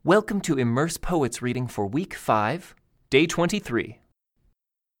Welcome to Immerse Poets reading for Week 5, Day 23.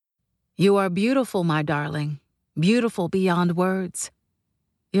 You are beautiful, my darling, beautiful beyond words.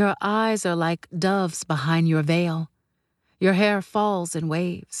 Your eyes are like doves behind your veil. Your hair falls in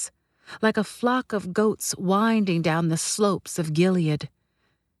waves, like a flock of goats winding down the slopes of Gilead.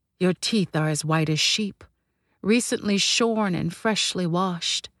 Your teeth are as white as sheep, recently shorn and freshly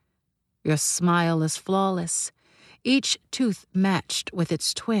washed. Your smile is flawless, each tooth matched with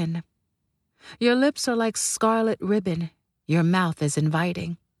its twin. Your lips are like scarlet ribbon, your mouth is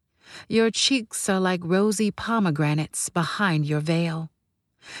inviting. Your cheeks are like rosy pomegranates behind your veil.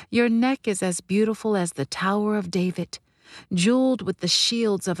 Your neck is as beautiful as the Tower of David, jeweled with the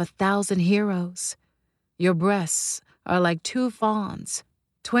shields of 1,000 heroes. Your breasts are like two fawns,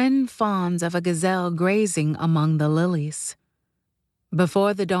 twin fawns of a gazelle grazing among the lilies.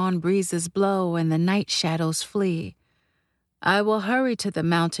 Before the dawn breezes blow and the night shadows flee, I will hurry to the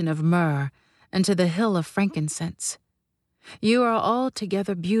mountain of myrrh and to the hill of frankincense. You are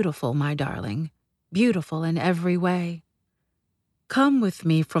altogether beautiful, my darling, beautiful in every way. Come with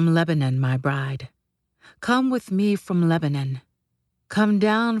me from Lebanon, my bride. Come with me from Lebanon. Come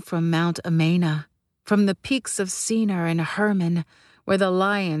down from Mount Amana, from the peaks of Senir and Hermon, where the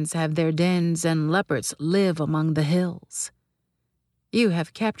lions have their dens and leopards live among the hills. You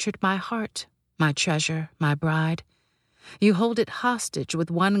have captured my heart, my treasure, my bride. You hold it hostage with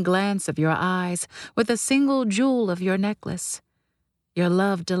one glance of your eyes, with a single jewel of your necklace. Your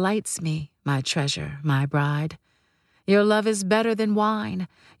love delights me, my treasure, my bride. Your love is better than wine,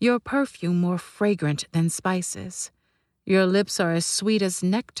 your perfume more fragrant than spices. Your lips are as sweet as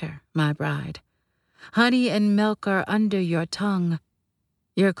nectar, my bride. Honey and milk are under your tongue.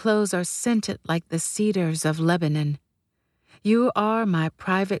 Your clothes are scented like the cedars of Lebanon. You are my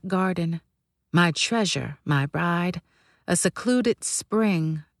private garden, my treasure, my bride, a secluded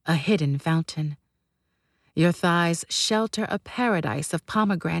spring, a hidden fountain. Your thighs shelter a paradise of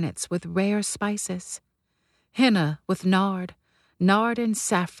pomegranates with rare spices, henna with nard and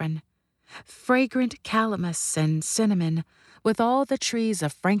saffron, fragrant calamus and cinnamon, with all the trees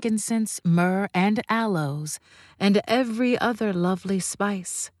of frankincense, myrrh, and aloes, and every other lovely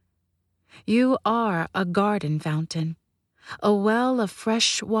spice. You are a garden fountain, a well of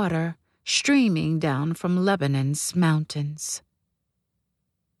fresh water streaming down from Lebanon's mountains.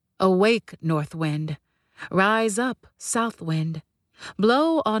 Awake, north wind, rise up, south wind,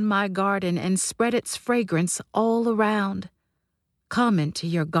 blow on my garden and spread its fragrance all around. Come into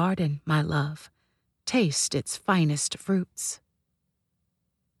your garden, my love, taste its finest fruits.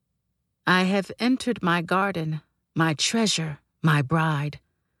 I have entered my garden, my treasure, my bride.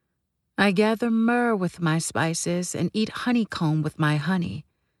 I gather myrrh with my spices and eat honeycomb with my honey.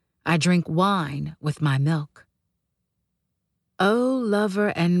 I drink wine with my milk. O lover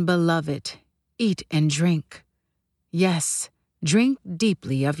and beloved, eat and drink. Yes, drink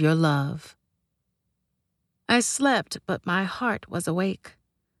deeply of your love. I slept, but my heart was awake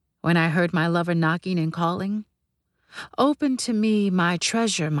when I heard my lover knocking and calling. Open to me, my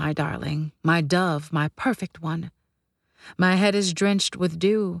treasure, my darling, my dove, my perfect one. My head is drenched with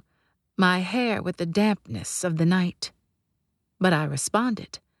dew, my hair with the dampness of the night. But I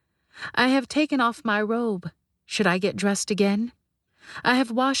responded, I have taken off my robe. Should I get dressed again? I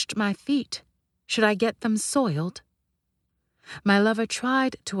have washed my feet. Should I get them soiled? My lover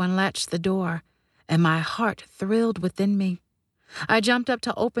tried to unlatch the door, and my heart thrilled within me. I jumped up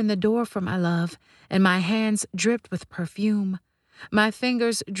to open the door for my love, and my hands dripped with perfume. My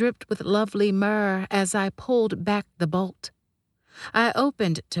fingers dripped with lovely myrrh as I pulled back the bolt. I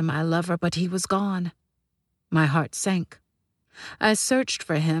opened to my lover, but he was gone. My heart sank. I searched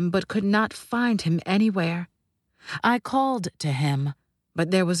for him, but could not find him anywhere. I called to him,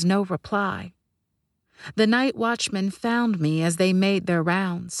 but there was no reply. The night watchmen found me as they made their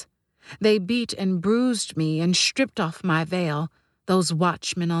rounds. They beat and bruised me and stripped off my veil, those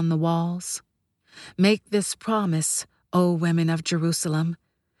watchmen on the walls. Make this promise, O women of Jerusalem.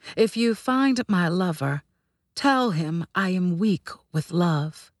 If you find my lover, tell him I am weak with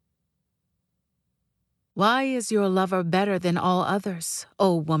love. Why is your lover better than all others,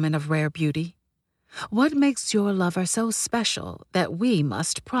 O woman of rare beauty? What makes your lover so special that we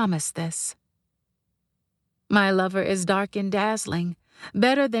must promise this? My lover is dark and dazzling,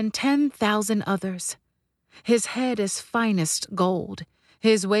 better than 10,000 others. His head is finest gold,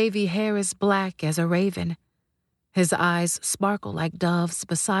 his wavy hair is black as a raven. His eyes sparkle like doves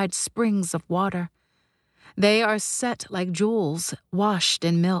beside springs of water. They are set like jewels washed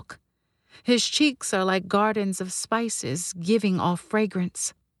in milk. His cheeks are like gardens of spices giving off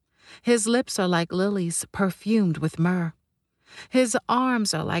fragrance. His lips are like lilies perfumed with myrrh. His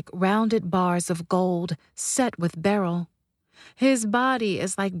arms are like rounded bars of gold set with beryl. His body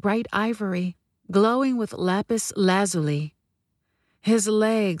is like bright ivory, glowing with lapis lazuli. His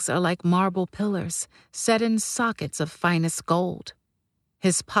legs are like marble pillars set in sockets of finest gold.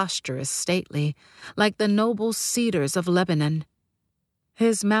 His posture is stately, like the noble cedars of Lebanon.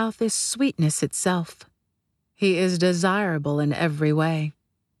 His mouth is sweetness itself. He is desirable in every way.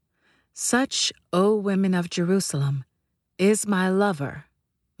 Such, O women of Jerusalem, is my lover,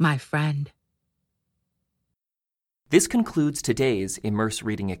 my friend. This concludes today's Immerse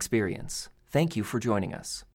Reading Experience. Thank you for joining us.